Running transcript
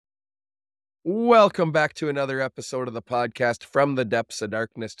Welcome back to another episode of the podcast, From the Depths of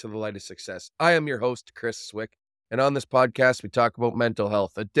Darkness to the Light of Success. I am your host, Chris Swick, and on this podcast, we talk about mental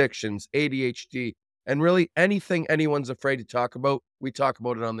health, addictions, ADHD, and really anything anyone's afraid to talk about, we talk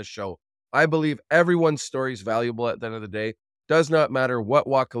about it on the show. I believe everyone's story is valuable at the end of the day. Does not matter what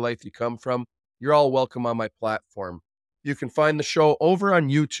walk of life you come from, you're all welcome on my platform. You can find the show over on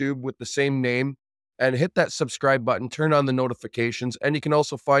YouTube with the same name, and hit that subscribe button, turn on the notifications, and you can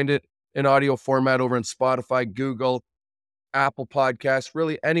also find it in audio format over in Spotify, Google, Apple Podcasts,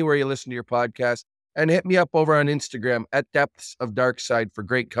 really anywhere you listen to your podcast. And hit me up over on Instagram at Depths of Darkside for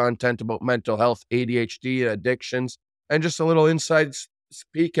great content about mental health, ADHD, addictions, and just a little inside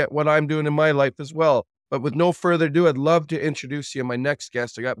speak at what I'm doing in my life as well. But with no further ado, I'd love to introduce you my next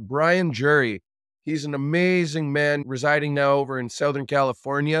guest. I got Brian Jury. He's an amazing man residing now over in Southern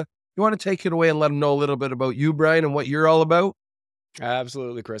California. You want to take it away and let him know a little bit about you, Brian, and what you're all about?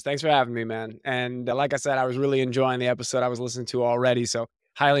 Absolutely, Chris. Thanks for having me, man. And like I said, I was really enjoying the episode I was listening to already. So,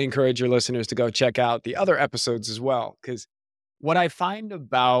 highly encourage your listeners to go check out the other episodes as well. Because what I find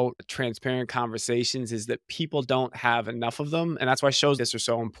about transparent conversations is that people don't have enough of them. And that's why shows like this are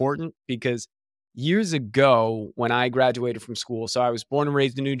so important. Because years ago, when I graduated from school, so I was born and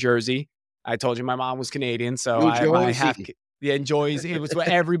raised in New Jersey. I told you my mom was Canadian. So, New my half Jersey. yeah, enjoys it was what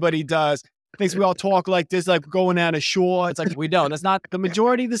everybody does. Thinks we all talk like this, like we're going out ashore. It's like we don't. That's not the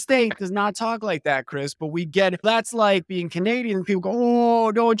majority of the state does not talk like that, Chris. But we get it. That's like being Canadian. People go,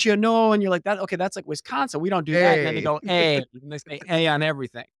 "Oh, don't you know?" And you're like, "That okay? That's like Wisconsin. We don't do that." And then they Hey. go, "A," and they say "A" on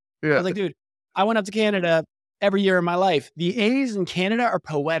everything. I Yeah. was like, dude, I went up to Canada every year in my life. The A's in Canada are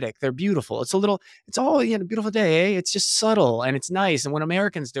poetic. They're beautiful. It's all, beautiful day, eh? It's just subtle and it's nice. And when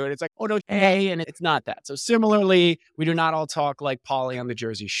Americans do it, it's like, oh, no, hey, and it's not that. So similarly, we do not all talk like Polly on the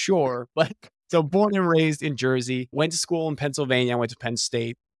Jersey Shore, but so born and raised in Jersey, went to school in Pennsylvania, went to Penn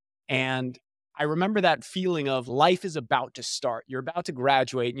State. And I remember that feeling of life is about to start. You're about to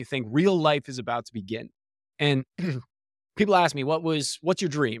graduate and you think real life is about to begin. And people ask me, what's your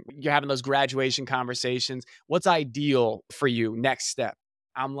dream? You're having those graduation conversations. What's ideal for you? Next step.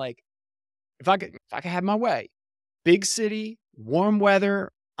 I'm like, if I could have my way, big city, warm weather,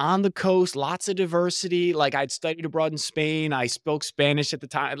 on the coast, lots of diversity. Like I'd studied abroad in Spain. I spoke Spanish at the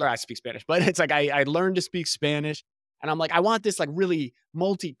time. I speak Spanish, but it's like I learned to speak Spanish. And I'm like, I want this like really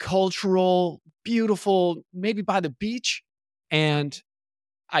multicultural, beautiful, maybe by the beach. And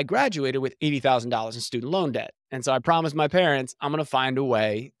I graduated with $80,000 in student loan debt. And so I promised my parents, I'm going to find a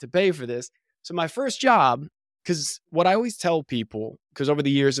way to pay for this. So my first job, because what I always tell people, because over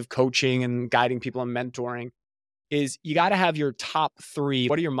the years of coaching and guiding people and mentoring, is you got to have your top three.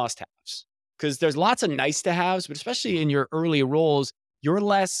 What are your must haves? Because there's lots of nice to haves, but especially in your early roles, you're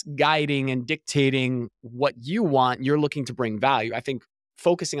less guiding and dictating what you want. You're looking to bring value. I think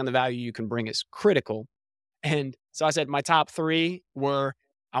focusing on the value you can bring is critical. And so I said my top three were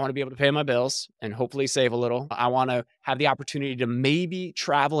I want to be able to pay my bills and hopefully save a little. I want to have the opportunity to maybe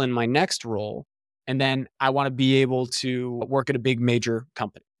travel in my next role. And then I want to be able to work at a big major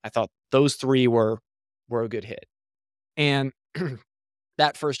company. I thought those three were a good hit. And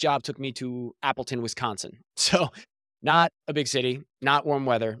that first job took me to Appleton, Wisconsin. So not a big city, not warm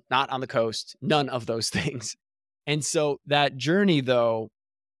weather, not on the coast, none of those things. And so that journey though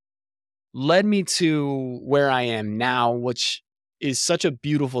led me to where I am now, which is such a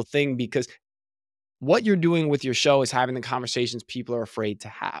beautiful thing because what you're doing with your show is having the conversations people are afraid to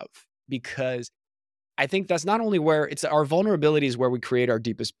have. Because I think that's not only where it's our vulnerabilities where we create our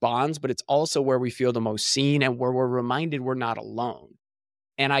deepest bonds, but it's also where we feel the most seen and where we're reminded we're not alone.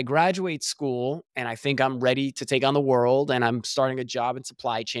 And I graduate school and I think I'm ready to take on the world and I'm starting a job in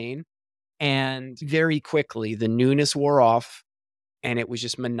supply chain. And very quickly, the newness wore off and it was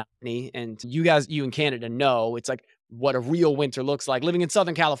just monotony. And you in Canada know it's like what a real winter looks like. Living in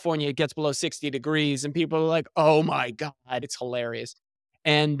Southern California, it gets below 60 degrees, and people are like, "Oh my god, it's hilarious."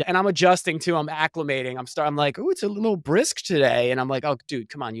 And I'm adjusting too. I'm acclimating. I'm like, "Oh, it's a little brisk today," and I'm like, "Oh, dude,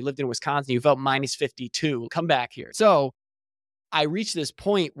 come on. You lived in Wisconsin. You felt minus 52. Come back here." So I reached this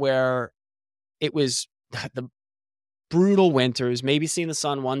point where it was the brutal winters, maybe seeing the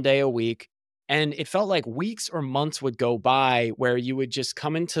sun one day a week. And it felt like weeks or months would go by where you would just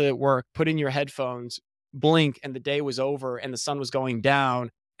come into work, put in your headphones, blink, and the day was over and the sun was going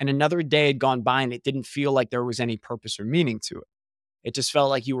down. And another day had gone by and it didn't feel like there was any purpose or meaning to it. It just felt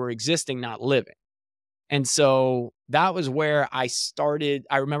like you were existing, not living. And so that was where I started.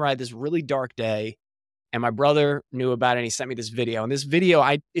 I remember I had this really dark day and my brother knew about it and he sent me this video. And this video,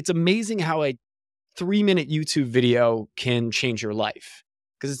 it's amazing how a 3-minute YouTube video can change your life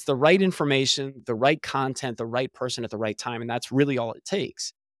because it's the right information, the right content, the right person at the right time. And that's really all it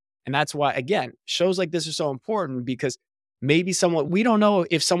takes. And that's why, again, shows like this are so important because maybe we don't know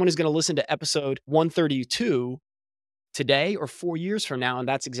if someone is going to listen to episode 132 today or 4 years from now. And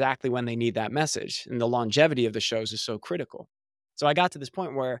that's exactly when they need that message. And the longevity of the shows is so critical. So I got to this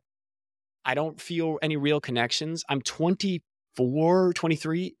point where I don't feel any real connections. I'm 24,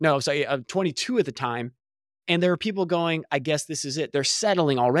 23. No, sorry, I'm 22 at the time. And there are people going, I guess this is it. They're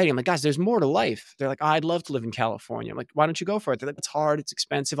settling already. I'm like, guys, there's more to life. They're like, oh, I'd love to live in California. I'm like, why don't you go for it? They're like, it's hard. It's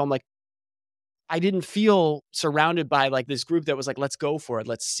expensive. I'm like, I didn't feel surrounded by like this group that was like, let's go for it.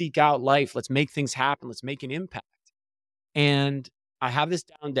 Let's seek out life. Let's make things happen. Let's make an impact. And I have this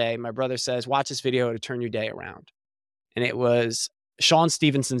down day. My brother says, watch this video to turn your day around. And it was Sean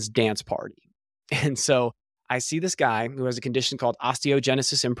Stevenson's dance party. And so I see this guy who has a condition called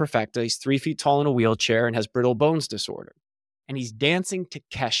osteogenesis imperfecta. He's 3 feet tall in a wheelchair and has brittle bones disorder. And he's dancing to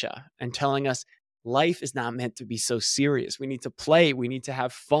Kesha and telling us life is not meant to be so serious. We need to play. We need to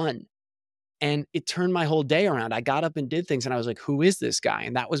have fun. And it turned my whole day around. I got up and did things and I was like, who is this guy?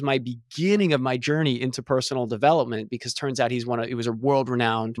 And that was my beginning of my journey into personal development because turns out he was a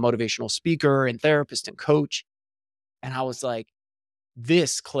world-renowned motivational speaker and therapist and coach. And I was like,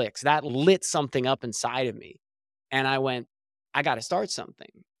 this clicks. That lit something up inside of me. And I went, I got to start something.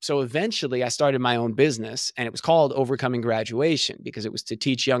 So eventually I started my own business and it was called Overcoming Graduation because it was to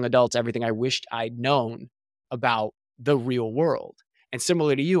teach young adults everything I wished I'd known about the real world. And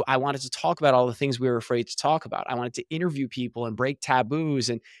similar to you, I wanted to talk about all the things we were afraid to talk about. I wanted to interview people and break taboos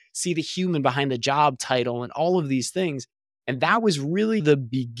and see the human behind the job title and all of these things. And that was really the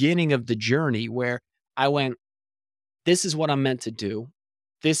beginning of the journey where I went, this is what I'm meant to do.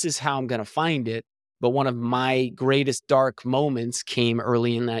 This is how I'm going to find it. But one of my greatest dark moments came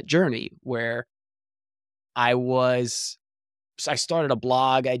early in that journey where I started a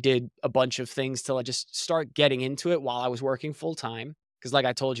blog. I did a bunch of things till I just start getting into it while I was working full time. Because like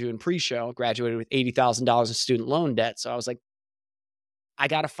I told you in pre-show, I graduated with $80,000 in student loan debt. So I was like, I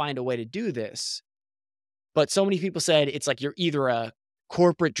got to find a way to do this. But so many people said it's like you're either a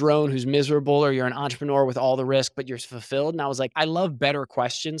corporate drone who's miserable or you're an entrepreneur with all the risk, but you're fulfilled. And I was like, I love better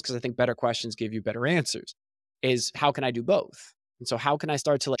questions because I think better questions give you better answers. Is how can I do both? And so how can I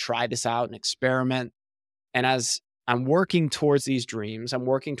start to like try this out and experiment? And as I'm working towards these dreams, I'm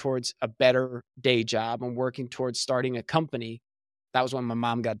working towards a better day job. I'm working towards starting a company. That was when my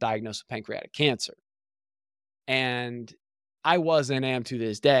mom got diagnosed with pancreatic cancer. And I was and am to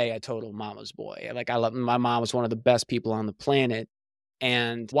this day a total mama's boy. Like my mom was one of the best people on the planet.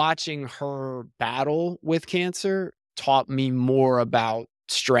 And watching her battle with cancer taught me more about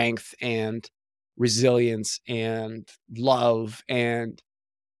strength and resilience and love. And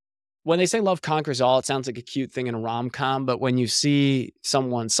when they say love conquers all, it sounds like a cute thing in a rom-com. But when you see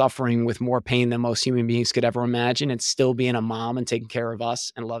someone suffering with more pain than most human beings could ever imagine and still being a mom and taking care of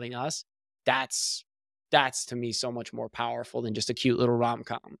us and loving us, that's to me so much more powerful than just a cute little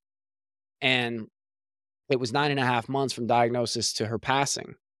rom-com. And it was 9.5 months from diagnosis to her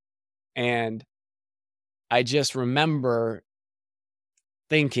passing. And I just remember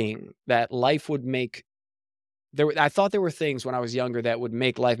thinking that life would I thought there were things when I was younger that would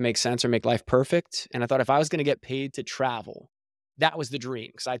make life make sense or make life perfect. And I thought if I was going to get paid to travel, that was the dream.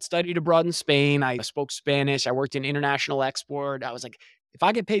 Because I'd studied abroad in Spain. I spoke Spanish. I worked in international export. I was like, if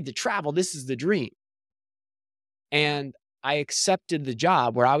I get paid to travel, this is the dream. And I accepted the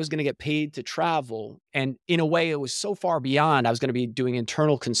job where I was going to get paid to travel. And in a way, it was so far beyond. I was going to be doing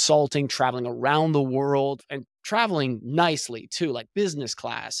internal consulting, traveling around the world and traveling nicely too, like business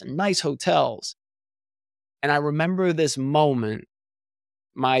class and nice hotels. And I remember this moment,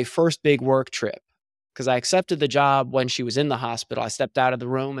 my first big work trip, because I accepted the job when she was in the hospital. I stepped out of the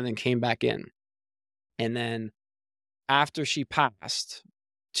room and then came back in. And then after she passed,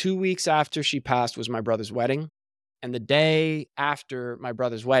 2 weeks after she passed was my brother's wedding. And the day after my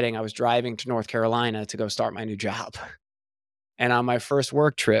brother's wedding, I was driving to North Carolina to go start my new job. And on my first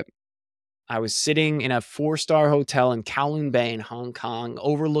work trip, I was sitting in a 4-star hotel in Kowloon Bay in Hong Kong,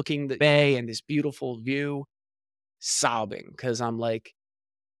 overlooking the bay and this beautiful view, sobbing because I'm like,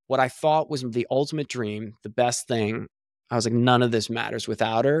 what I thought was the ultimate dream, the best thing. I was like, none of this matters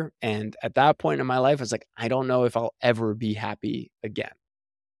without her. And at that point in my life, I was like, I don't know if I'll ever be happy again.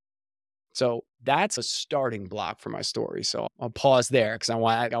 So that's a starting block for my story. So I'll pause there because I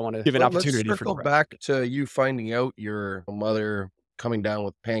want to give an opportunity Let's circle back to you finding out your mother coming down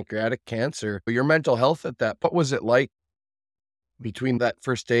with pancreatic cancer. Your mental health at that, what was it like between that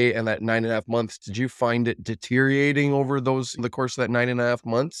first day and that 9.5 months? Did you find it deteriorating over the course of that 9.5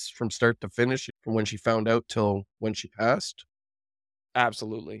 months from start to finish, from when she found out till when she passed?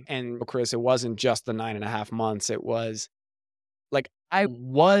 Absolutely. And Chris, it wasn't just the 9.5 months. It was Like I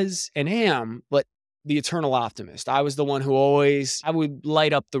was and am, but the eternal optimist. I was the one who I would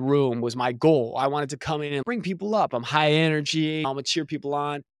light up the room was my goal. I wanted to come in and bring people up. I'm high energy. I'm gonna cheer people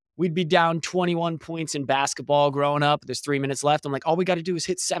on. We'd be down 21 points in basketball growing up. There's 3 minutes left. I'm like, all we got to do is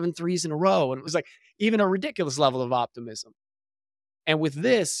hit 7 threes in a row. And it was like even a ridiculous level of optimism. And with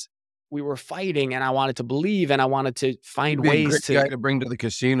this, we were fighting and I wanted to believe and I wanted to find You'd be a ways great guy to bring to the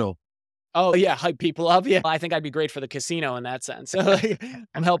casino. Oh yeah, hype people up. Yeah, I think I'd be great for the casino in that sense. So like,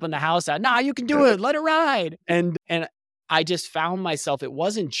 I'm helping the house out. Nah, you can do it. Let it ride. And I just found myself. It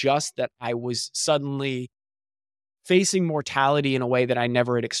wasn't just that I was suddenly facing mortality in a way that I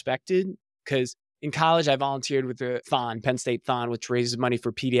never had expected. Because in college, I volunteered with the Thon, Penn State Thon, which raises money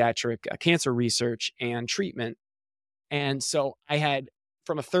for pediatric cancer research and treatment. And so I had,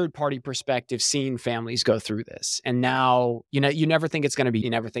 from a third party perspective, seen families go through this. And now, you never think it's going to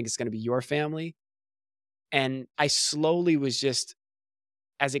be, your family. And I slowly was just,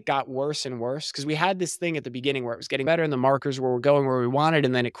 as it got worse and worse, because we had this thing at the beginning where it was getting better and the markers were going where we wanted.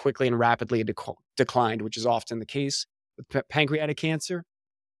 And then it quickly and rapidly declined, which is often the case with pancreatic cancer.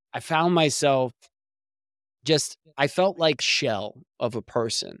 I found myself I felt like shell of a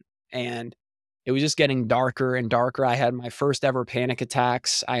person. And it was just getting darker and darker. I had my first ever panic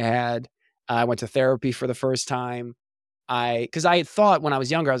attacks. I went to therapy for the first time. Because I had thought when I was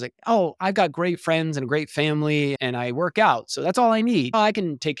younger, I was like, oh, I've got great friends and a great family and I work out. So that's all I need. I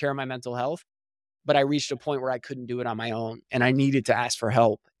can take care of my mental health. But I reached a point where I couldn't do it on my own and I needed to ask for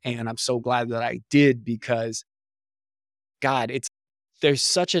help. And I'm so glad that I did because, God, there's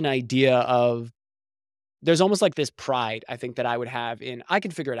such an idea of, there's almost like this pride, I think, that I would have in, I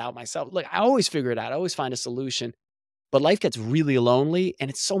can figure it out myself. Look, I always figure it out. I always find a solution. But life gets really lonely and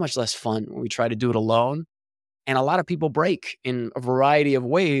it's so much less fun when we try to do it alone. And a lot of people break in a variety of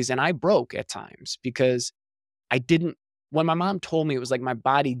ways. And I broke at times because when my mom told me, it was like my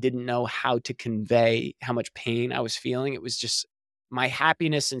body didn't know how to convey how much pain I was feeling. It was just my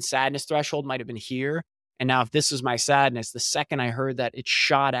happiness and sadness threshold might have been here. And now if this was my sadness, the second I heard that, it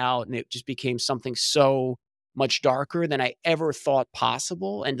shot out and it just became something so much darker than I ever thought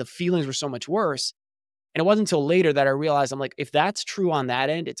possible. And the feelings were so much worse. And it wasn't until later that I realized, I'm like, if that's true on that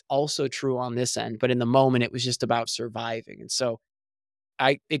end, it's also true on this end. But in the moment, it was just about surviving. And so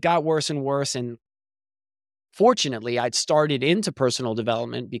it got worse and worse. And fortunately, I'd started into personal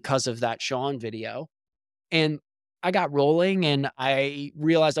development because of that Sean video. And I got rolling and I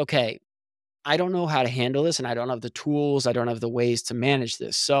realized, okay, I don't know how to handle this and I don't have the tools. I don't have the ways to manage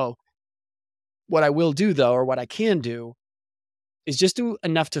this. So what I will do though, or what I can do is just do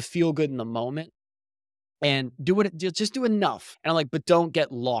enough to feel good in the moment and just do enough. And I'm like, but don't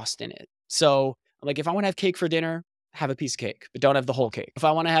get lost in it. So I'm like, if I want to have cake for dinner, have a piece of cake, but don't have the whole cake. If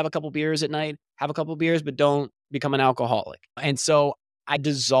I want to have a couple beers at night, have a couple beers, but don't become an alcoholic. And so I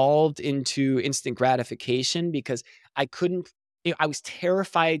dissolved into instant gratification because I was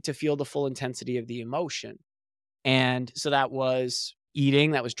terrified to feel the full intensity of the emotion. And so that was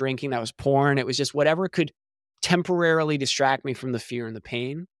eating, that was drinking, that was porn. It was just whatever could temporarily distract me from the fear and the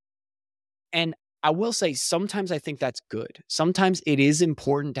pain. And I will say, sometimes I think that's good. Sometimes it is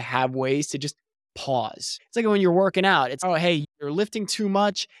important to have ways to just pause. It's like when you're working out. It's, oh, hey, you're lifting too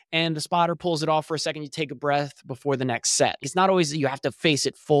much and the spotter pulls it off for a second. You take a breath before the next set. It's not always that you have to face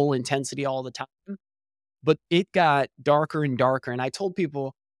it full intensity all the time. But it got darker and darker. And I told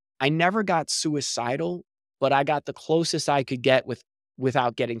people I never got suicidal, but I got the closest I could get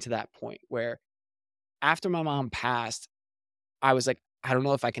without getting to that point where after my mom passed, I was like, I don't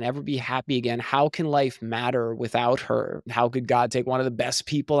know if I can ever be happy again. How can life matter without her? How could God take one of the best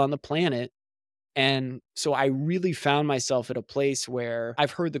people on the planet? And so I really found myself at a place where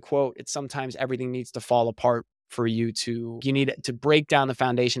I've heard the quote, it's sometimes everything needs to fall apart for you need to break down the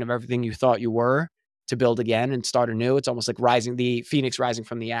foundation of everything you thought you were to build again and start anew. It's almost like the phoenix rising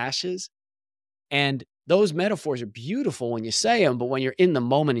from the ashes. And those metaphors are beautiful when you say them, but when you're in the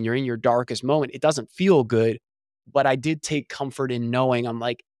moment and you're in your darkest moment, it doesn't feel good. But I did take comfort in knowing, I'm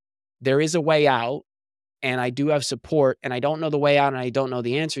like, there is a way out and I do have support and I don't know the way out and I don't know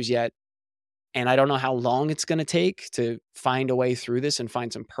the answers yet. And I don't know how long it's going to take to find a way through this and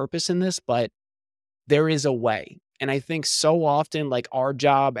find some purpose in this, but there is a way. And I think so often, like our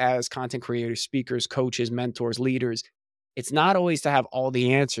job as content creators, speakers, coaches, mentors, leaders, it's not always to have all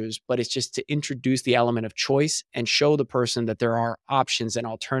the answers, but it's just to introduce the element of choice and show the person that there are options and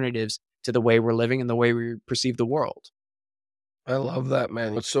alternatives to the way we're living and the way we perceive the world. I love that,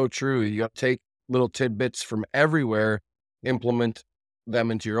 man. It's so true. You got to take little tidbits from everywhere, implement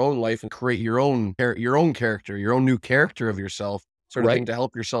them into your own life and create your own character, your own new character of yourself sort of thing to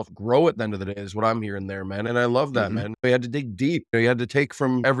help yourself grow at the end of the day is what I'm hearing there, man. And I love that, man. You had to dig deep. You had to take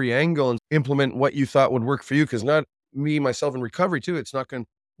from every angle and implement what you thought would work for you. Cause not me, myself in recovery too. It's not going to,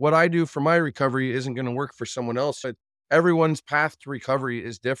 what I do for my recovery isn't going to work for someone else. Everyone's path to recovery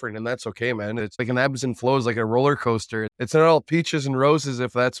is different, and that's okay, man. It's like an ebbs and flows, like a roller coaster. It's not all peaches and roses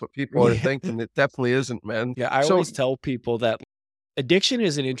if that's what people are thinking. It definitely isn't, man. Yeah, I always tell people that addiction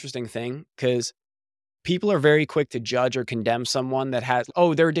is an interesting thing because people are very quick to judge or condemn someone that has,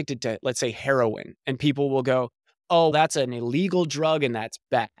 oh, they're addicted to, let's say, heroin. And people will go, oh, that's an illegal drug and that's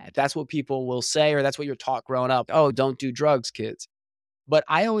bad. That's what people will say, or that's what you're taught growing up. Oh, don't do drugs, kids. But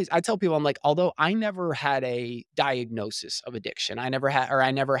I tell people, I'm like, although I never had a diagnosis of addiction, I never had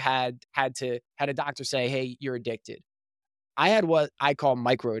a doctor say, hey, you're addicted. I had what I call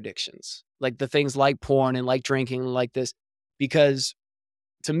micro addictions, like the things like porn and like drinking and like this, because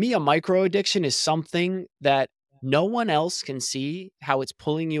to me, a micro addiction is something that no one else can see how it's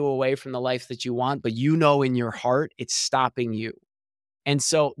pulling you away from the life that you want, but you know in your heart it's stopping you. And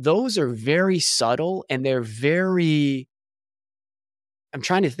so those are very subtle and they're very, I'm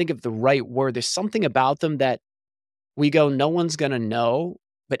trying to think of the right word. There's something about them that we go, no one's going to know.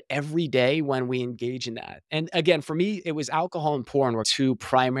 But every day when we engage in that, and again, for me, it was alcohol and porn were two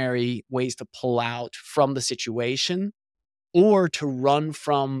primary ways to pull out from the situation or to run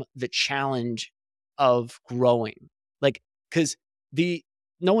from the challenge of growing. Like, because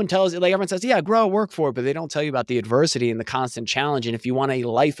no one tells it, like everyone says, yeah, grow, work for it, but they don't tell you about the adversity and the constant challenge. And if you want a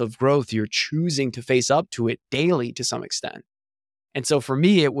life of growth, you're choosing to face up to it daily to some extent. And so for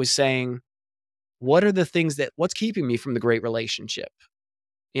me, it was saying, what are the things what's keeping me from the great relationship?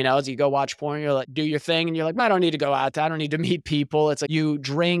 You know, as you go watch porn, you're like, do your thing. And you're like, I don't need to go out. I don't need to meet people. It's like you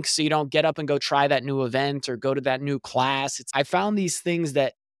drink so you don't get up and go try that new event or go to that new class. I found these things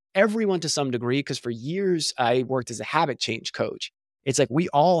that everyone to some degree, because for years I worked as a habit change coach. It's like we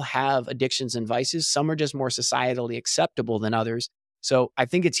all have addictions and vices. Some are just more societally acceptable than others. So I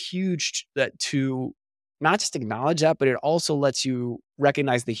think it's huge that to not just acknowledge that, but it also lets you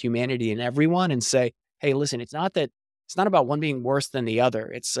recognize the humanity in everyone and say, hey, listen, it's not about one being worse than the other.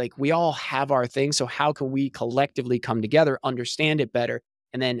 It's like we all have our thing. So how can we collectively come together, understand it better,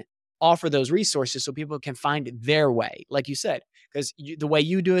 and then offer those resources so people can find their way, like you said, because the way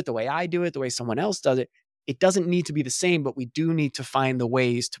you do it, the way I do it, the way someone else does it, it doesn't need to be the same, but we do need to find the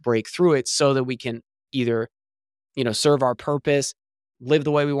ways to break through it so that we can either, serve our purpose, live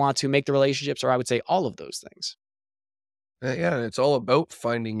the way we want to, make the relationships, or I would say all of those things. Yeah, it's all about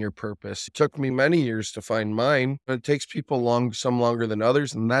finding your purpose. It took me many years to find mine, but it takes people some longer than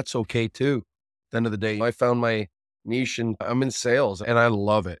others, and that's okay too. At the end of the day, I found my niche and I'm in sales and I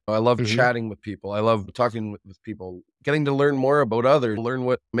love it. I love chatting with people. I love talking with people, getting to learn more about others, learn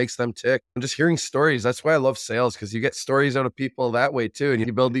what makes them tick. And just hearing stories. That's why I love sales, because you get stories out of people that way too. And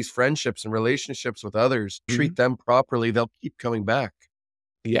you build these friendships and relationships with others, treat them properly, they'll keep coming back.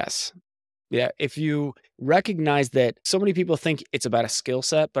 Yes. Yeah. If you recognize that so many people think it's about a skill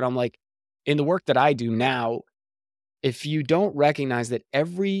set, but I'm like, in the work that I do now, if you don't recognize that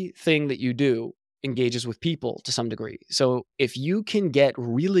everything that you do engages with people to some degree. So if you can get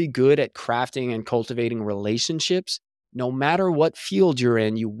really good at crafting and cultivating relationships, no matter what field you're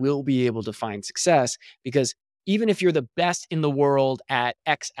in, you will be able to find success, because even if you're the best in the world at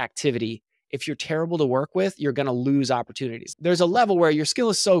X activity, if you're terrible to work with, you're going to lose opportunities. There's a level where your skill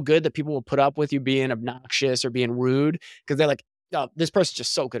is so good that people will put up with you being obnoxious or being rude because they're like, oh, this person's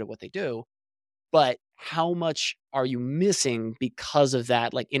just so good at what they do. But how much are you missing because of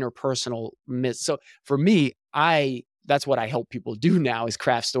that, like interpersonal miss? So for me, that's what I help people do now is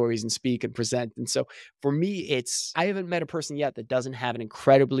craft stories and speak and present. And so for me, I haven't met a person yet that doesn't have an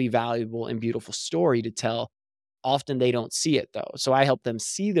incredibly valuable and beautiful story to tell. Often they don't see it though. So I help them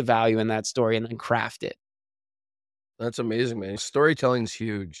see the value in that story and then craft it. That's amazing, man. Storytelling's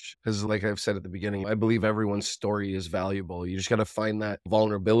huge because, like I've said at the beginning, I believe everyone's story is valuable. You just got to find that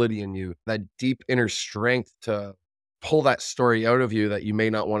vulnerability in you, that deep inner strength to pull that story out of you that you may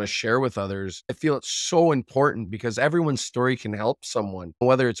not want to share with others. I feel it's so important because everyone's story can help someone,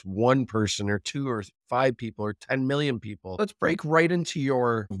 whether it's one person or two or 5 people or 10 million people. Let's break right into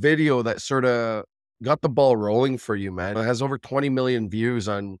your video that sort of got the ball rolling for you, man. It has over 20 million views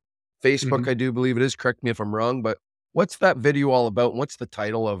on Facebook, I do believe it is. Correct me if I'm wrong, but what's that video all about? What's the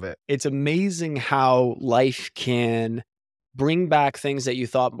title of it? It's amazing how life can bring back things that you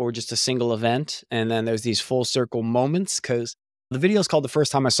thought were just a single event. And then there's these full circle moments, because the video is called The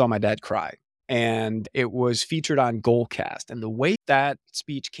First Time I Saw My Dad Cry. And it was featured on Goalcast. And the way that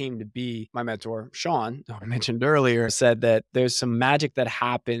speech came to be, my mentor, Sean, who I mentioned earlier, said that there's some magic that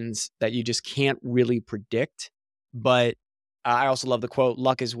happens that you just can't really predict. But I also love the quote,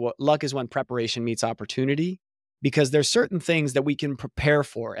 luck is when preparation meets opportunity, because there's certain things that we can prepare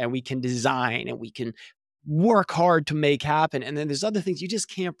for and we can design and we can work hard to make happen. And then there's other things you just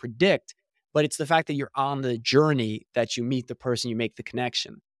can't predict, but it's the fact that you're on the journey that you meet the person, you make the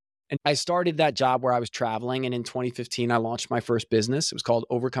connection. And I started that job where I was traveling. And in 2015, I launched my first business. It was called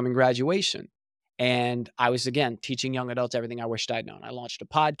Overcoming Graduation. And I was, again, teaching young adults everything I wished I'd known. I launched a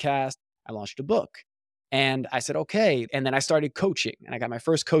podcast, I launched a book. And I said, okay. And then I started coaching. And I got my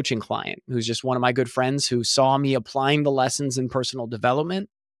first coaching client, who's just one of my good friends who saw me applying the lessons in personal development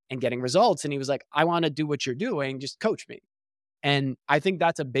and getting results. And he was like, I want to do what you're doing. Just coach me. And I think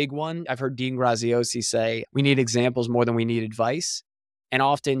that's a big one. I've heard Dean Graziosi say, we need examples more than we need advice. And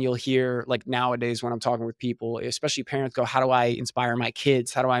often you'll hear, like nowadays when I'm talking with people, especially parents, go, how do I inspire my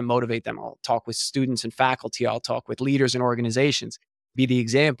kids? How do I motivate them? I'll talk with students and faculty. I'll talk with leaders and organizations. Be the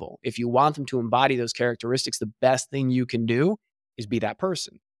example. If you want them to embody those characteristics, the best thing you can do is be that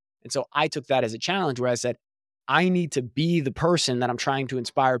person. And so I took that as a challenge where I said, I need to be the person that I'm trying to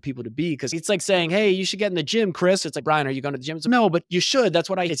inspire people to be. Because it's like saying, hey, you should get in the gym, Chris. It's like, Brian, are you going to the gym? It's like, no, but you should. That's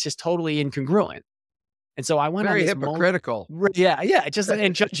what it's just totally incongruent. And so I went Very on this hypocritical. Yeah. Just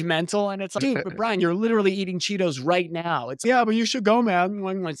and judgmental. And it's like, dude, but Brian, you're literally eating Cheetos right now. It's, yeah, but you should go, man.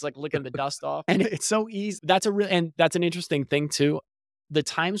 It's like licking the dust off. And it's so easy. That's an interesting thing too. The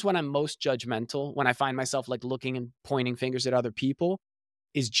times when I'm most judgmental, when I find myself like looking and pointing fingers at other people,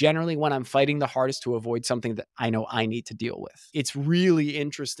 is generally when I'm fighting the hardest to avoid something that I know I need to deal with. It's really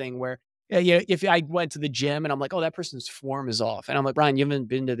interesting where, if I went to the gym and I'm like, oh, that person's form is off. And I'm like, Brian, you haven't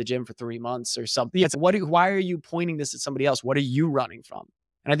been to the gym for 3 months or something. It's why are you pointing this at somebody else? What are you running from?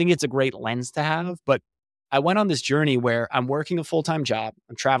 And I think it's a great lens to have. But I went on this journey where I'm working a full-time job.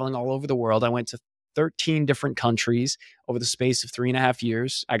 I'm traveling all over the world. I went to 13 different countries over the space of 3.5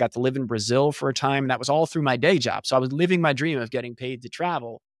 years. I got to live in Brazil for a time. And that was all through my day job. So I was living my dream of getting paid to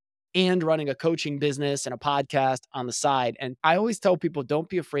travel and running a coaching business and a podcast on the side. And I always tell people, don't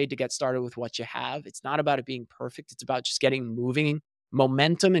be afraid to get started with what you have. It's not about it being perfect. It's about just getting moving.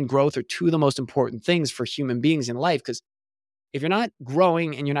 Momentum and growth are two of the most important things for human beings in life. Because if you're not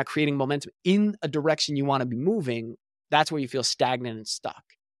growing and you're not creating momentum in a direction you want to be moving, that's where you feel stagnant and stuck.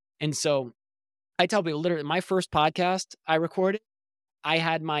 And so I tell people, literally, my first podcast I recorded, I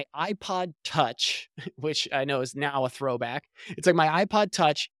had my iPod Touch, which I know is now a throwback. It's like my iPod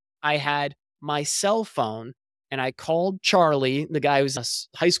Touch. I had my cell phone and I called Charlie, the guy who's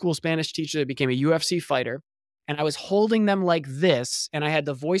a high school Spanish teacher that became a UFC fighter. And I was holding them like this. And I had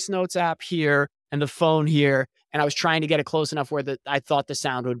the voice notes app here and the phone here. And I was trying to get it close enough where I thought the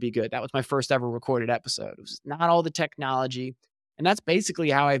sound would be good. That was my first ever recorded episode. It was not all the technology. And that's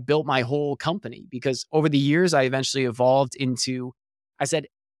basically how I built my whole company, because over the years, I eventually evolved into, I said,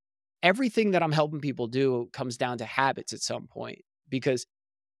 everything that I'm helping people do comes down to habits at some point, because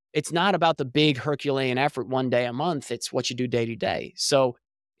it's not about the big Herculean effort one day a month. It's what you do day to day. So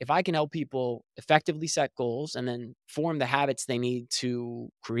if I can help people effectively set goals and then form the habits they need to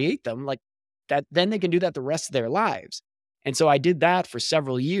create them, like that, then they can do that the rest of their lives. And so I did that for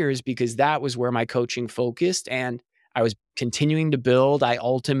several years because that was where my coaching focused. And I was continuing to build. I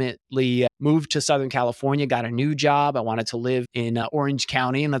ultimately moved to Southern California, got a new job. I wanted to live in Orange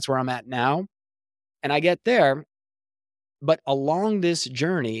County, and that's where I'm at now. And I get there. But along this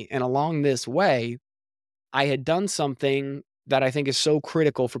journey and along this way, I had done something that I think is so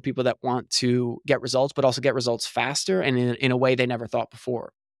critical for people that want to get results, but also get results faster and in a way they never thought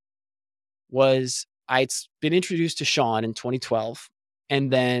before. Was I'd been introduced to Sean in 2012.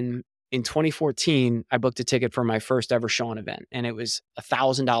 And then in 2014, I booked a ticket for my first ever Sean event. And it was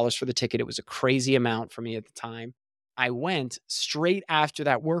 $1,000 for the ticket. It was a crazy amount for me at the time. I went straight after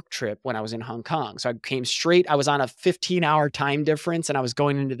that work trip when I was in Hong Kong. So I came straight. I was on a 15-hour time difference and I was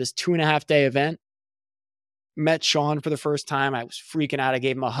going into this 2.5-day event. Met Sean for the first time. I was freaking out. I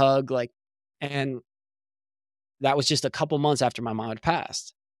gave him a hug. And that was just a couple months after my mom had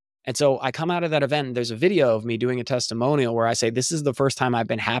passed. And so I come out of that event and there's a video of me doing a testimonial where I say, this is the first time I've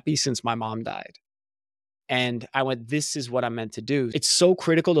been happy since my mom died. And I went, this is what I'm meant to do. It's so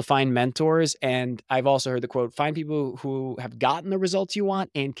critical to find mentors. And I've also heard the quote, find people who have gotten the results you want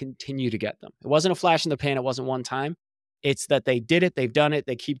and continue to get them. It wasn't a flash in the pan. It wasn't one time. It's that they did it, they've done it,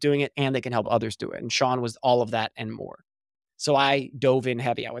 they keep doing it, and they can help others do it. And Sean was all of that and more. So I dove in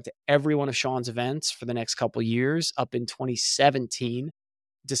heavy. I went to every one of Sean's events for the next couple of years. Up in 2017,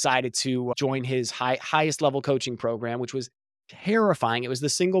 decided to join his highest level coaching program, which was terrifying. It was the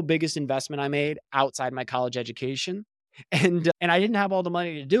single biggest investment I made outside my college education. And I didn't have all the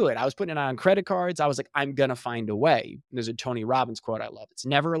money to do it. I was putting it on credit cards. I was like, I'm going to find a way. There's a Tony Robbins quote I love. It's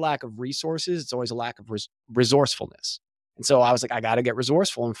never a lack of resources. It's always a lack of resourcefulness. And so I was like, I got to get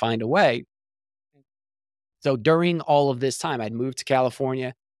resourceful and find a way. So during all of this time, I'd moved to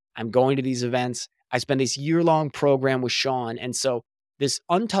California. I'm going to these events. I spent this year-long program with Sean. And so this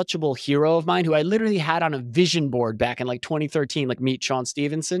untouchable hero of mine who I literally had on a vision board back in like 2013, like meet Sean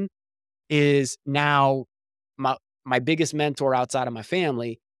Stevenson, is now my biggest mentor outside of my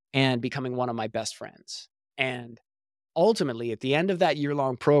family and becoming one of my best friends. And ultimately, at the end of that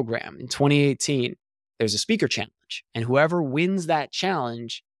year-long program in 2018, there's a speaker challenge. And whoever wins that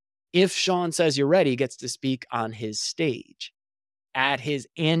challenge, if Sean says you're ready, gets to speak on his stage at his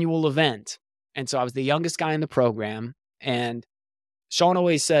annual event. And so I was the youngest guy in the program. And Sean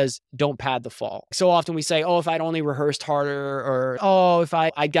always says, don't pad the fall. So often we say, oh, if I'd only rehearsed harder, or, oh, if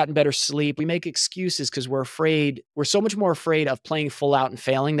I'd gotten better sleep. We make excuses because we're afraid. We're so much more afraid of playing full out and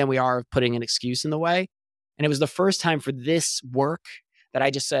failing than we are of putting an excuse in the way. And it was the first time for this work that I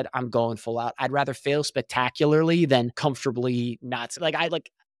just said, I'm going full out. I'd rather fail spectacularly than comfortably not.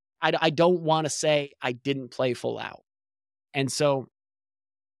 I don't want to say I didn't play full out. And so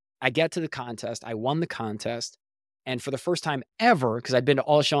I get to the contest. I won the contest. And for the first time ever, because I'd been to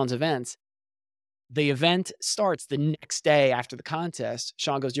all Sean's events, the event starts the next day after the contest.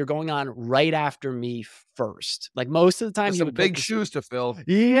 Sean goes, you're going on right after me first. Like most of the time, That's some big shoes to fill.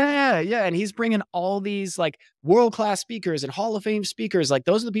 Yeah. And he's bringing all these like world-class speakers and Hall of Fame speakers. Like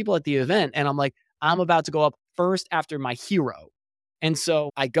those are the people at the event. And I'm like, I'm about to go up first after my hero. And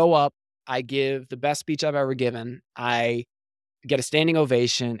so I go up, I give the best speech I've ever given. I get a standing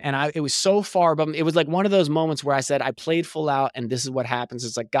ovation. And it was so far above me. It was like one of those moments where I said, I played full out and this is what happens.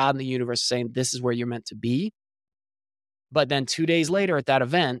 It's like God in the universe saying, this is where you're meant to be. But then 2 days later at that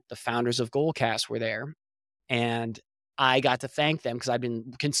event, the founders of Goalcast were there. And I got to thank them because I've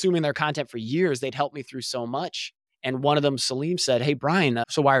been consuming their content for years. They'd helped me through so much. And one of them, Salim, said, hey, Brian,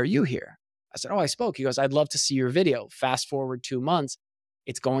 so why are you here? I said, oh, I spoke. He goes, I'd love to see your video. Fast forward 2 months.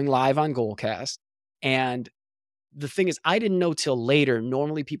 It's going live on Goalcast. And the thing is, I didn't know till later.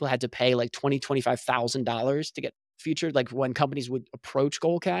 Normally people had to pay like $20,000, $25,000 to get featured, like when companies would approach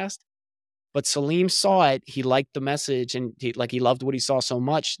Goalcast. But Salim saw it. He liked the message and he loved what he saw so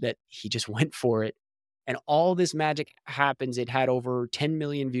much that he just went for it. And all this magic happens. It had over 10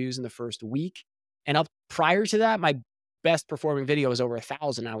 million views in the first week. And up prior to that, my best performing video was over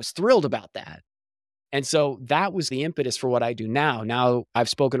 1,000. I was thrilled about that. And so that was the impetus for what I do now. Now I've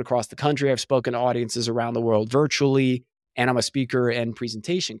spoken across the country. I've spoken to audiences around the world virtually, and I'm a speaker and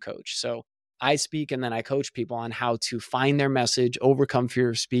presentation coach. So I speak and then I coach people on how to find their message, overcome fear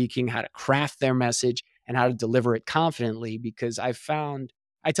of speaking, how to craft their message, and how to deliver it confidently. Because I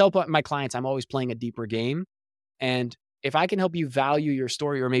tell my clients, I'm always playing a deeper game. And if I can help you value your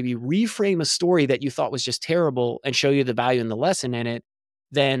story or maybe reframe a story that you thought was just terrible and show you the value and the lesson in it,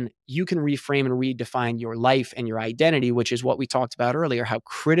 then you can reframe and redefine your life and your identity, which is what we talked about earlier, how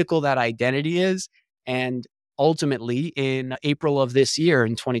critical that identity is. And ultimately, in April of this year,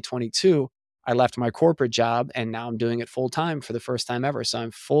 in 2022, I left my corporate job and now I'm doing it full time for the first time ever. So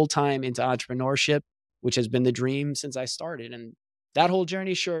I'm full time into entrepreneurship, which has been the dream since I started. And that whole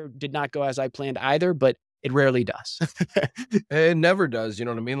journey sure did not go as I planned either, but it rarely does. It never does. You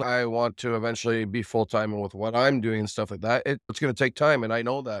know what I mean? I want to eventually be full-time with what I'm doing and stuff like that. It's going to take time. And I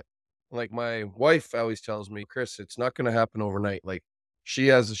know that. Like my wife always tells me, Chris, it's not going to happen overnight. Like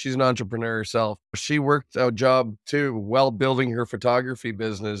she's an entrepreneur herself. She worked a job too while building her photography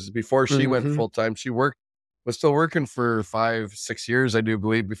business before she went full-time. Was still working for 5-6 years, I do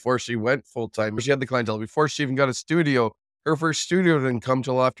believe, before she went full-time. She had the clientele before she even got a studio. Her first studio didn't come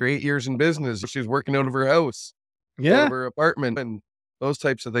till after 8 years in business. She was working out of her house, out of her apartment, and those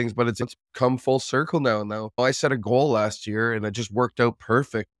types of things. But it's come full circle now. I set a goal last year, and it just worked out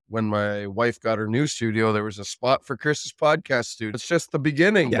perfect. When my wife got her new studio, there was a spot for Chris's podcast studio. It's just the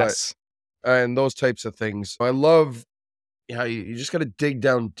beginning, Yes. and those types of things. I love how you just got to dig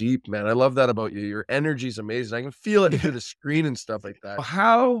down deep, man. I love that about you. Your energy is amazing. I can feel it through the screen and stuff like that.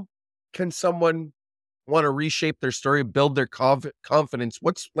 How can someone want to reshape their story, build their confidence?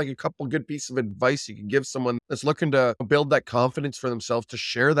 What's like a couple good pieces of advice you can give someone that's looking to build that confidence for themselves to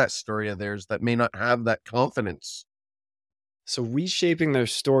share that story of theirs that may not have that confidence? So reshaping their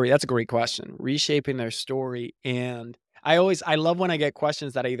story, that's a great question. Reshaping their story. And I love when I get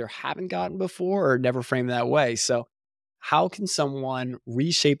questions that I either haven't gotten before or never framed that way. So how can someone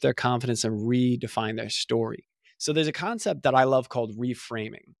reshape their confidence and redefine their story? So there's a concept that I love called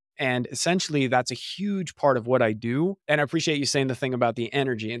reframing. And essentially, that's a huge part of what I do. And I appreciate you saying the thing about the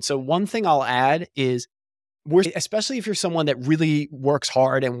energy. And so one thing I'll add is especially if you're someone that really works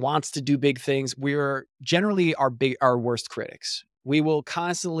hard and wants to do big things, we're generally our worst critics. We will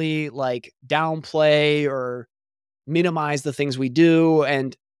constantly like downplay or minimize the things we do.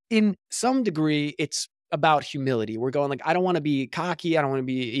 And in some degree, it's about humility. We're going like, I don't want to be cocky. I don't want to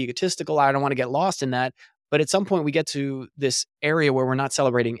be egotistical. I don't want to get lost in that. But at some point, we get to this area where we're not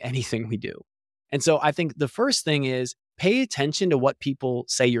celebrating anything we do. And so I think the first thing is pay attention to what people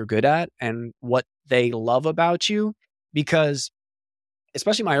say you're good at and what they love about you, because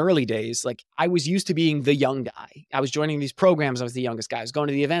especially my early days, like I was used to being the young guy. I was joining these programs. I was the youngest guy. I was going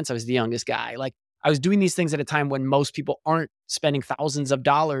to the events. I was the youngest guy. Like I was doing these things at a time when most people aren't spending thousands of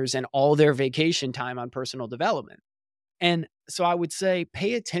dollars and all their vacation time on personal development. And so I would say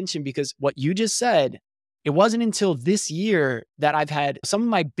pay attention, because what you just said, it wasn't until this year that I've had some of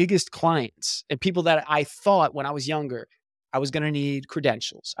my biggest clients and people that I thought when I was younger, I was going to need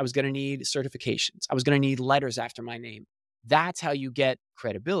credentials. I was going to need certifications. I was going to need letters after my name. That's how you get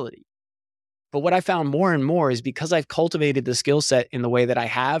credibility. But what I found more and more is because I've cultivated the skill set in the way that I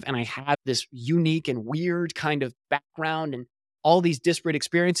have, and I have this unique and weird kind of background and all these disparate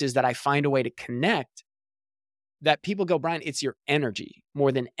experiences that I find a way to connect, that people go, Brian, it's your energy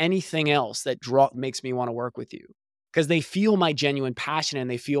more than anything else that makes me want to work with you. Because they feel my genuine passion and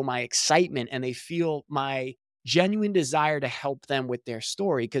they feel my excitement and they feel my genuine desire to help them with their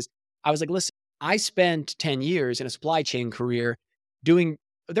story. Because I was like, listen, I spent 10 years in a supply chain career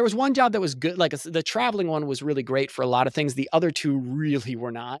there was one job that was good. Like the traveling one was really great for a lot of things. The other two really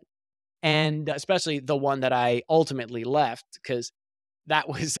were not. And especially the one that I ultimately left, because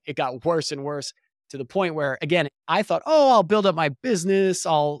it got worse and worse to the point where, again, I thought, oh, I'll build up my business.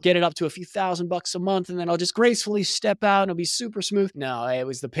 I'll get it up to a few $1,000s a month, and then I'll just gracefully step out and it'll be super smooth. No, it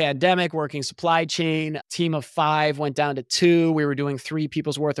was the pandemic, working supply chain. Team of 5 went down to 2. We were doing 3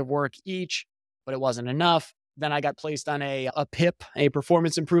 people's worth of work each, but it wasn't enough. Then I got placed on a PIP, a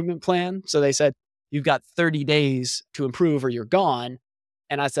performance improvement plan. So they said, you've got 30 days to improve or you're gone.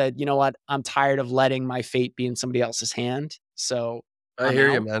 And I said, you know what? I'm tired of letting my fate be in somebody else's hand. So I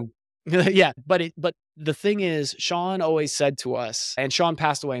hear you, man. Yeah. But the thing is, Sean always said to us, and Sean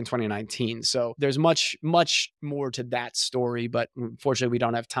passed away in 2019. So there's much, much more to that story, but unfortunately we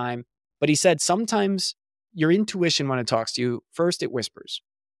don't have time. But he said, sometimes your intuition, when it talks to you, first it whispers,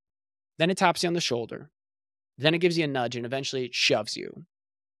 then it taps you on the shoulder, then it gives you a nudge, and eventually it shoves you.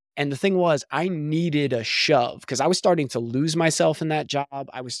 And the thing was, I needed a shove because I was starting to lose myself in that job.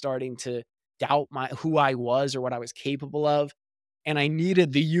 I was starting to doubt who I was or what I was capable of. And I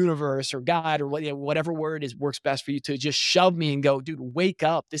needed the universe or God or whatever word works best for you to just shove me and go, dude, wake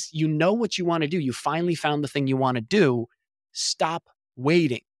up. You know what you want to do. You finally found the thing you want to do. Stop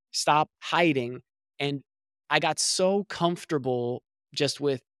waiting. Stop hiding. And I got so comfortable just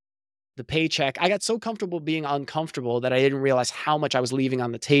with the paycheck. I got so comfortable being uncomfortable that I didn't realize how much I was leaving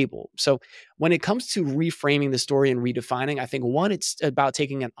on the table. So when it comes to reframing the story and redefining, I think one, it's about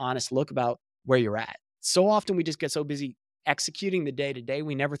taking an honest look about where you're at. So often we just get so busy executing the day to day,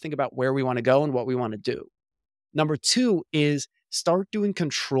 we never think about where we want to go and what we want to do. Number 2 is start doing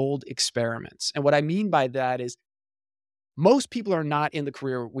controlled experiments. And what I mean by that is most people are not in the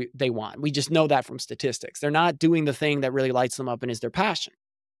career they want. We just know that from statistics. They're not doing the thing that really lights them up and is their passion.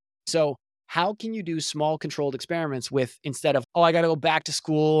 So how can you do small controlled experiments with, instead of, oh, I got to go back to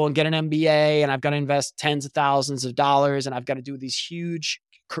school and get an MBA and I've got to invest tens of thousands of dollars and I've got to do these huge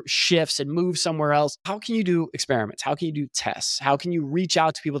shifts and move somewhere else. How can you do experiments? How can you do tests? How can you reach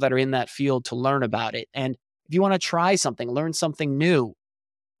out to people that are in that field to learn about it? And if you want to try something, learn something new,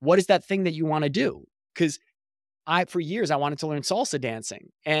 what is that thing that you want to do? Because for years, I wanted to learn salsa dancing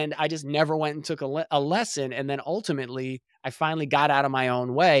and I just never went and took a lesson. And then ultimately, I finally got out of my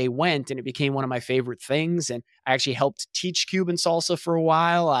own way, went, and it became one of my favorite things. And I actually helped teach Cuban salsa for a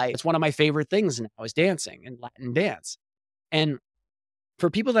while. It's one of my favorite things now is dancing and Latin dance. And for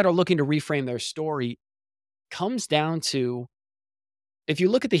people that are looking to reframe their story, comes down to, if you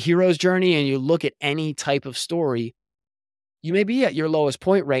look at the hero's journey and you look at any type of story, you may be at your lowest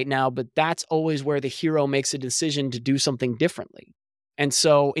point right now, but that's always where the hero makes a decision to do something differently. And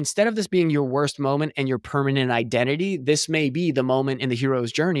so instead of this being your worst moment and your permanent identity, this may be the moment in the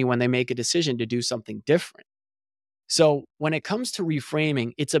hero's journey when they make a decision to do something different. So when it comes to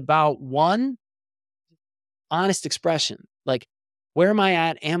reframing, it's about, one, honest expression. Like, where am I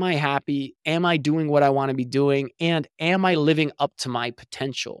at? Am I happy? Am I doing what I want to be doing? And am I living up to my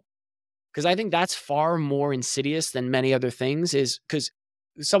potential? Because I think that's far more insidious than many other things, is because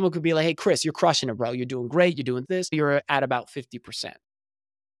someone could be like, hey, Chris, you're crushing it, bro. You're doing great. You're doing this. You're at about 50%.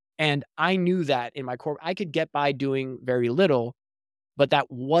 And I knew that in my core, I could get by doing very little, but that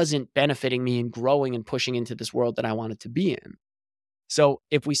wasn't benefiting me and growing and pushing into this world that I wanted to be in. So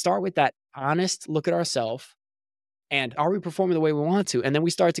if we start with that honest look at ourselves And are we performing the way we want to? And then we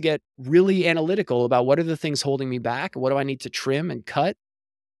start to get really analytical about what are the things holding me back? What do I need to trim and cut?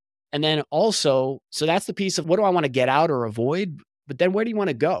 And then also, so that's the piece of what do I want to get out or avoid? But then where do you want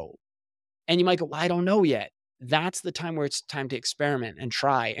to go? And you might go, well, I don't know yet. That's the time where it's time to experiment and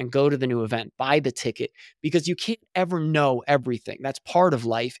try and go to the new event, buy the ticket, because you can't ever know everything. That's part of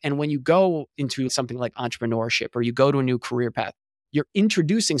life. And when you go into something like entrepreneurship or you go to a new career path, you're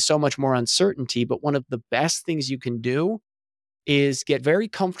introducing so much more uncertainty. But one of the best things you can do is get very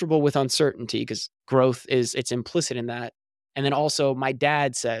comfortable with uncertainty because growth it's implicit in that. And then also, my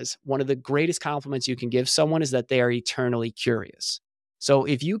dad says one of the greatest compliments you can give someone is that they are eternally curious. So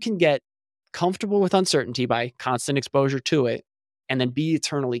if you can get comfortable with uncertainty by constant exposure to it, and then be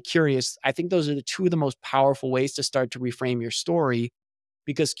eternally curious, I think those are the two of the most powerful ways to start to reframe your story,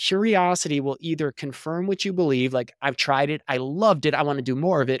 because curiosity will either confirm what you believe, like I've tried it, I loved it, I want to do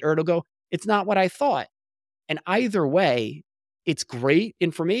more of it, or it'll go, it's not what I thought. And either way, it's great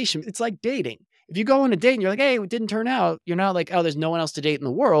information. It's like dating. If you go on a date and you're like, hey, it didn't turn out, you're not like, oh, there's no one else to date in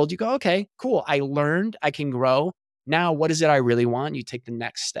the world. You go, okay, cool. I learned, I can grow. Now, what is it I really want? You take the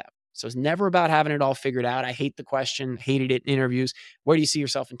next step. So it's never about having it all figured out. I hate the question, hated it in interviews. Where do you see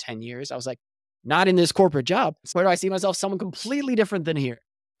yourself in 10 years? I was like, not in this corporate job. Where do I see myself? Someone completely different than here.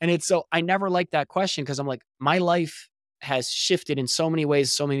 And it's so I never liked that question because I'm like, my life has shifted in so many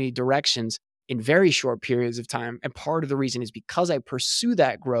ways, so many directions in very short periods of time. And part of the reason is because I pursue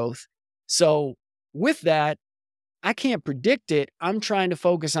that growth. So with that, I can't predict it. I'm trying to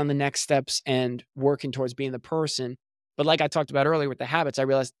focus on the next steps and working towards being the person. But like I talked about earlier with the habits, I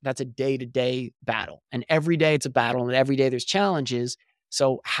realized that's a day-to-day battle. And every day it's a battle and every day there's challenges.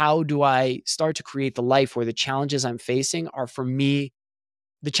 So how do I start to create the life where the challenges I'm facing are for me?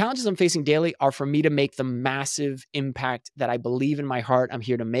 The challenges I'm facing daily are for me to make the massive impact that I believe in my heart I'm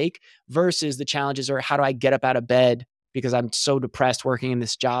here to make, versus the challenges are how do I get up out of bed because I'm so depressed working in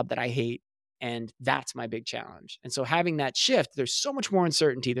this job that I hate. And that's my big challenge. And so having that shift, there's so much more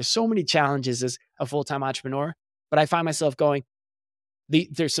uncertainty. There's so many challenges as a full-time entrepreneur, but I find myself going,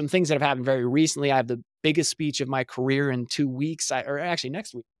 there's some things that have happened very recently. I have the biggest speech of my career in 2 weeks, or actually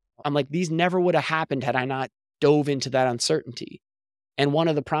next week. I'm like, these never would have happened had I not dove into that uncertainty. And one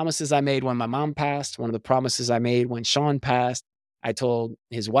of the promises I made when my mom passed, one of the promises I made when Sean passed, I told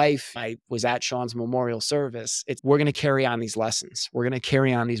his wife, I was at Sean's memorial service, we're going to carry on these lessons. We're going to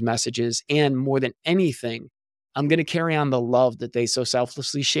carry on these messages. And more than anything, I'm going to carry on the love that they so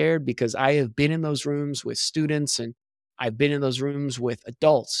selflessly shared, because I have been in those rooms with students and I've been in those rooms with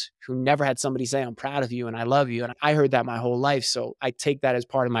adults who never had somebody say, I'm proud of you and I love you. And I heard that my whole life. So I take that as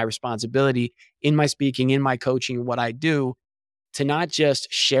part of my responsibility in my speaking, in my coaching, what I do, to not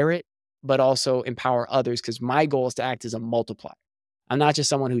just share it, but also empower others, because my goal is to act as a multiplier. I'm not just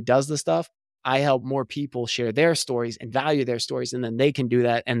someone who does the stuff. I help more people share their stories and value their stories, and then they can do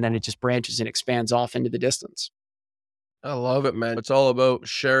that. And then it just branches and expands off into the distance. I love it, man. It's all about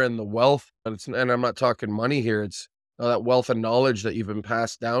sharing the wealth. And I'm not talking money here. It's that wealth and knowledge that you've been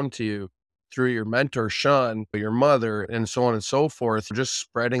passed down to you through your mentor, Sean, your mother, and so on and so forth. Just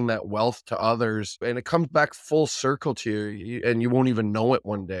spreading that wealth to others. And it comes back full circle to you, and you won't even know it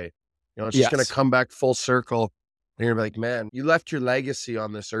one day. It's just going to come back full circle. And you're like, man, you left your legacy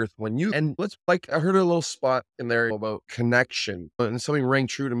on this earth I heard a little spot in there about connection, and something rang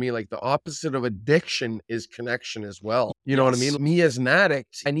true to me. Like the opposite of addiction is connection as well. You know what I mean? Me as an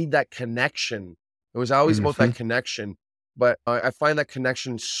addict, I need that connection. It was always about that connection, but I find that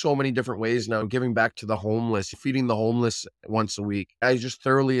connection so many different ways now. Giving back to the homeless, feeding the homeless once a week. I just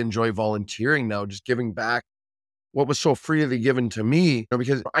thoroughly enjoy volunteering now, just giving back what was so freely given to me,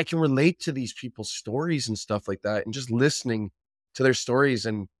 because I can relate to these people's stories and stuff like that, and just listening to their stories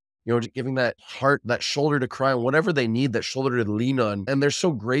and, just giving that heart, that shoulder to cry on, whatever they need, that shoulder to lean on. And they're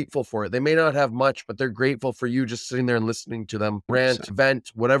so grateful for it. They may not have much, but they're grateful for you just sitting there and listening to them rant,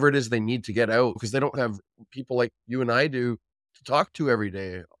 vent, whatever it is they need to get out, because they don't have people like you and I do to talk to every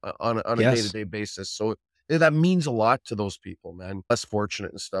day on a day-to-day basis. So that means a lot to those people, man. Less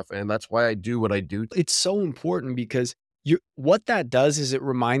fortunate and stuff. And that's why I do what I do. It's so important because what that does is it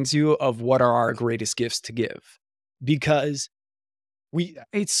reminds you of what are our greatest gifts to give. Because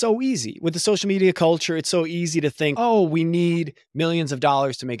it's so easy with the social media culture. It's so easy to think, oh, we need millions of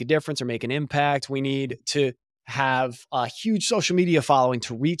dollars to make a difference or make an impact. We need to have a huge social media following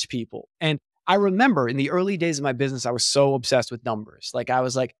to reach people. And I remember in the early days of my business, I was so obsessed with numbers. Like I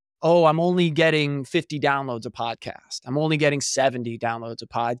was like, oh, I'm only getting 50 downloads a podcast. I'm only getting 70 downloads a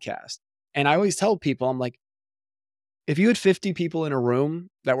podcast. And I always tell people, I'm like, if you had 50 people in a room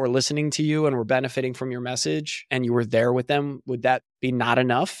that were listening to you and were benefiting from your message and you were there with them, would that be not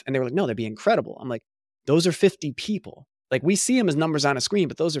enough? And they were like, no, that'd be incredible. I'm like, those are 50 people. Like we see them as numbers on a screen,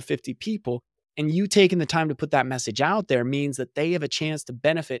 but those are 50 people. And you taking the time to put that message out there means that they have a chance to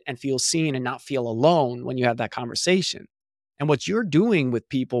benefit and feel seen and not feel alone when you have that conversation. And what you're doing with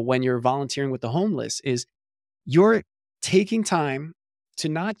people when you're volunteering with the homeless is you're taking time to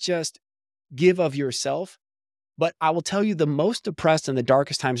not just give of yourself, but I will tell you the most depressed and the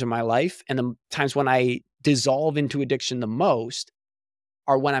darkest times of my life and the times when I dissolve into addiction the most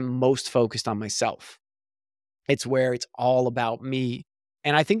are when I'm most focused on myself. It's where it's all about me.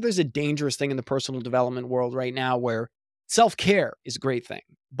 And I think there's a dangerous thing in the personal development world right now where self-care is a great thing,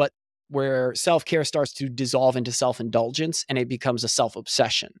 but where self-care starts to dissolve into self-indulgence and it becomes a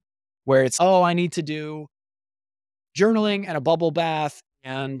self-obsession where it's, oh, I need to do journaling and a bubble bath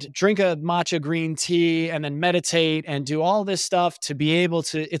and drink a matcha green tea and then meditate and do all this stuff to be able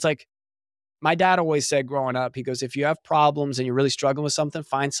to, it's like my dad always said growing up, he goes, if you have problems and you're really struggling with something,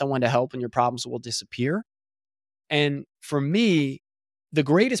 find someone to help and your problems will disappear. And for me, the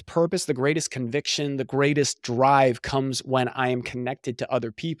greatest purpose, the greatest conviction, the greatest drive comes when I am connected to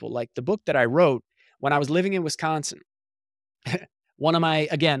other people. Like the book that I wrote when I was living in Wisconsin, one of my,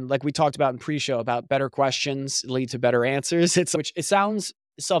 again, like we talked about in pre-show about better questions lead to better answers. Which it sounds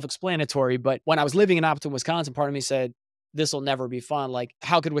self-explanatory, but when I was living in Appleton, Wisconsin, part of me said, this will never be fun. Like,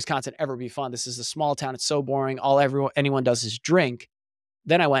 how could Wisconsin ever be fun? This is a small town. It's so boring. Anyone does is drink.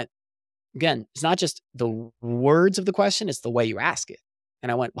 Then I went, again, it's not just the words of the question, it's the way you ask it.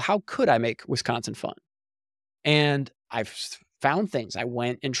 And I went, well, how could I make Wisconsin fun? And I've found things. I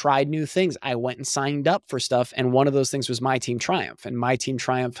went and tried new things. I went and signed up for stuff. And one of those things was My Team Triumph. And My Team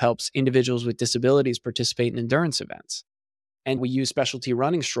Triumph helps individuals with disabilities participate in endurance events. And we use specialty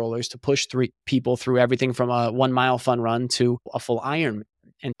running strollers to push people through everything from a 1 mile fun run to a full Ironman.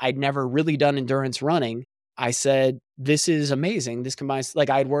 And I'd never really done endurance running. I said, this is amazing. This combines, like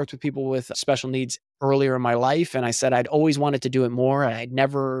I had worked with people with special needs earlier in my life. And I said, I'd always wanted to do it more. I'd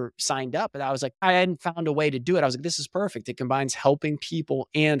never signed up. And I was like, I hadn't found a way to do it. I was like, this is perfect. It combines helping people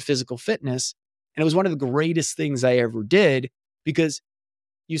and physical fitness. And it was one of the greatest things I ever did because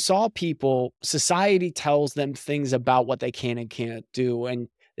you saw people, society tells them things about what they can and can't do. And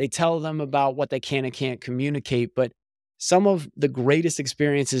they tell them about what they can and can't communicate. But some of the greatest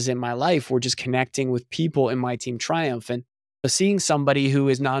experiences in my life were just connecting with people in My Team Triumph and seeing somebody who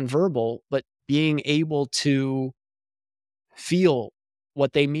is nonverbal, but being able to feel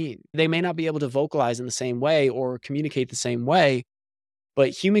what they mean. They may not be able to vocalize in the same way or communicate the same way, but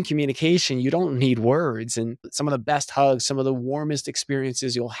human communication, you don't need words. And some of the best hugs, some of the warmest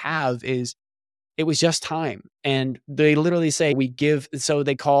experiences you'll have is it was just time. And they literally say so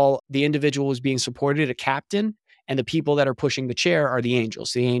they call the individual who's being supported a captain. And the people that are pushing the chair are the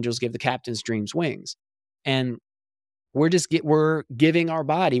angels. The angels give the captain's dreams wings. And we're giving our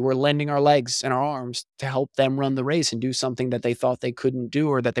body, we're lending our legs and our arms to help them run the race and do something that they thought they couldn't do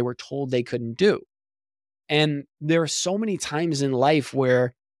or that they were told they couldn't do. And there are so many times in life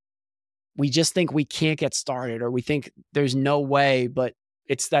where we just think we can't get started or we think there's no way, but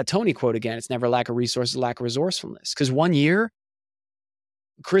it's that Tony quote again. It's never lack of resources, lack of resourcefulness. Because one year,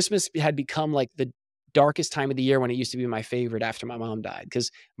 Christmas had become like the darkest time of the year when it used to be my favorite after my mom died.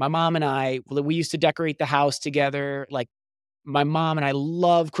 Because my mom and we used to decorate the house together. Like my mom and I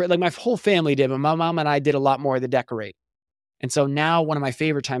like my whole family did, but my mom and I did a lot more of the decorate. And so now one of my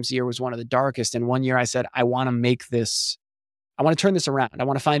favorite times of year was one of the darkest. And one year I said, I want to turn this around. I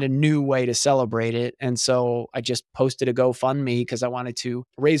want to find a new way to celebrate it. And so I just posted a GoFundMe because I wanted to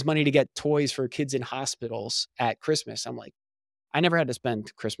raise money to get toys for kids in hospitals at Christmas. I'm like, I never had to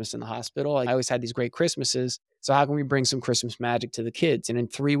spend Christmas in the hospital. I always had these great Christmases. So how can we bring some Christmas magic to the kids? And in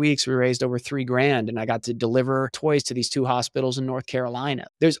 3 weeks, we raised over $3,000 and I got to deliver toys to these 2 hospitals in North Carolina.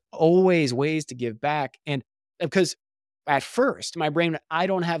 There's always ways to give back. And because at first my brain, I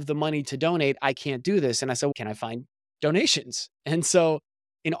don't have the money to donate. I can't do this. And I said, well, can I find donations? And so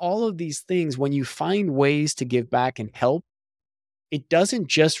in all of these things, when you find ways to give back and help, it doesn't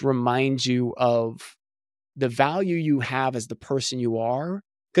just remind you of the value you have as the person you are,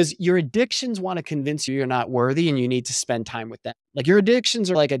 because your addictions want to convince you you're not worthy and you need to spend time with them. Like your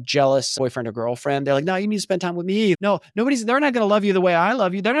addictions are like a jealous boyfriend or girlfriend. They're like, no, you need to spend time with me. No, they're not going to love you the way I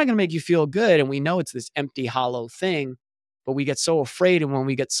love you. They're not going to make you feel good. And we know it's this empty, hollow thing, but we get so afraid. And when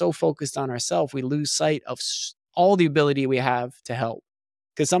we get so focused on ourselves, we lose sight of all the ability we have to help.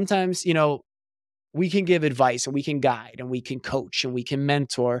 Because sometimes, we can give advice and we can guide and we can coach and we can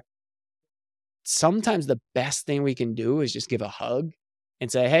mentor. Sometimes the best thing we can do is just give a hug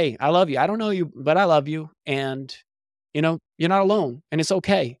and say, hey, I love you. I don't know you, but I love you. And, you're not alone and it's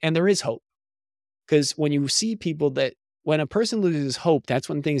okay. And there is hope. Because when you see people that when a person loses hope, that's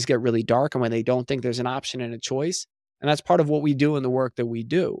when things get really dark and when they don't think there's an option and a choice. And that's part of what we do in the work that we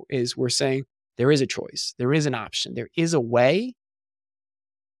do is we're saying there is a choice, there is an option, there is a way.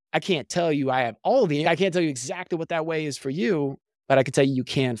 I can't tell you I can't tell you exactly what that way is for you, but I can tell you you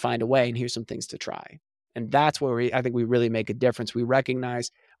can find a way and here's some things to try. And that's where I think we really make a difference. We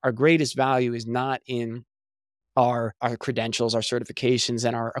recognize our greatest value is not in our credentials, our certifications,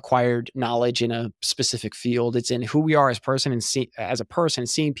 and our acquired knowledge in a specific field. It's in who we are as a person,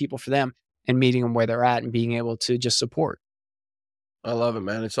 seeing people for them and meeting them where they're at and being able to just support. I love it,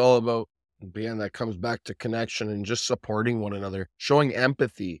 man. It's all about being that comes back to connection and just supporting one another, showing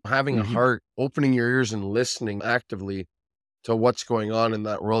empathy, having a heart, opening your ears and listening actively to what's going on in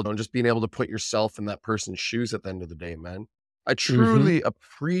that world and just being able to put yourself in that person's shoes at the end of the day, man. I truly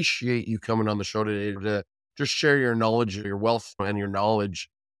appreciate you coming on the show today to just share your knowledge, your wealth and your knowledge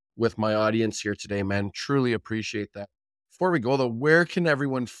with my audience here today, man. Truly appreciate that. Before we go though, where can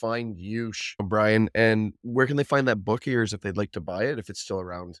everyone find you, Brian? And where can they find that book of yours if they'd like to buy it, if it's still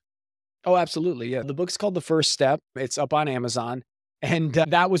around? Oh, absolutely. Yeah. The book's called The First Step. It's up on Amazon. And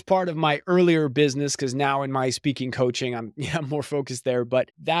that was part of my earlier business because now in my speaking coaching, I'm more focused there.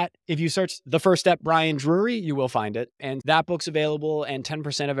 But that, if you search The First Step Brian Drury, you will find it. And that book's available. And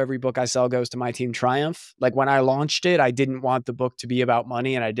 10% of every book I sell goes to My Team Triumph. Like when I launched it, I didn't want the book to be about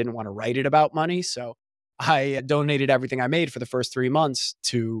money and I didn't want to write it about money. So I donated everything I made for the first 3 months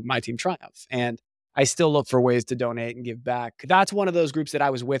to My Team Triumph. And I still look for ways to donate and give back. That's one of those groups that I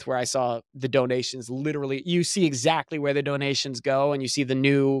was with where I saw the donations literally, you see exactly where the donations go and you see the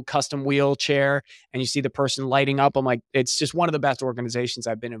new custom wheelchair and you see the person lighting up. I'm like, it's just one of the best organizations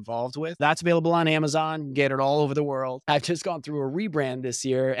I've been involved with. That's available on Amazon, get it all over the world. I've just gone through a rebrand this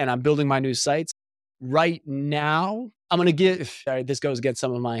year and I'm building my new sites. Right now, I'm going to give, this goes against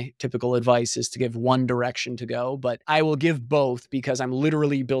some of my typical advice is to give one direction to go, but I will give both because I'm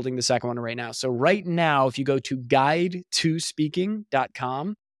literally building the second one right now. So right now, if you go to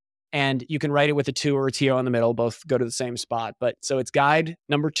guide2speaking.com and you can write it with a 2 or a TO in the middle, both go to the same spot. But so it's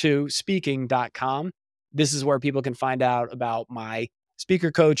guide2speaking.com. This is where people can find out about my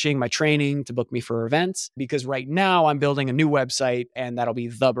speaker coaching, my training to book me for events, because right now I'm building a new website and that'll be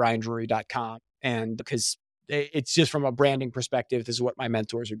thebriandrury.com. And because it's just from a branding perspective, this is what my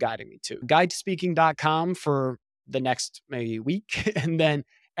mentors are guiding me to. Guide2speaking.com for the next maybe week. And then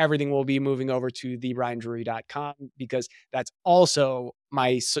everything will be moving over to thebriandrury.com because that's also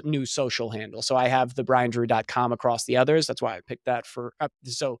my new social handle. So I have thebriandrury.com across the others. That's why I picked that for,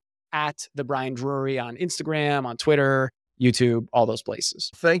 so at The Brian Drury on Instagram, on Twitter, YouTube, all those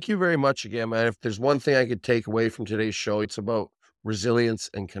places. Thank you very much again, man. If there's one thing I could take away from today's show, it's about resilience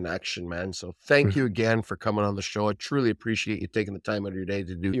and connection, man. So thank you again for coming on the show. I truly appreciate you taking the time out of your day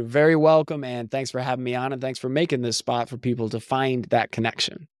to do. You're very welcome. And thanks for having me on. And thanks for making this spot for people to find that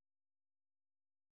connection.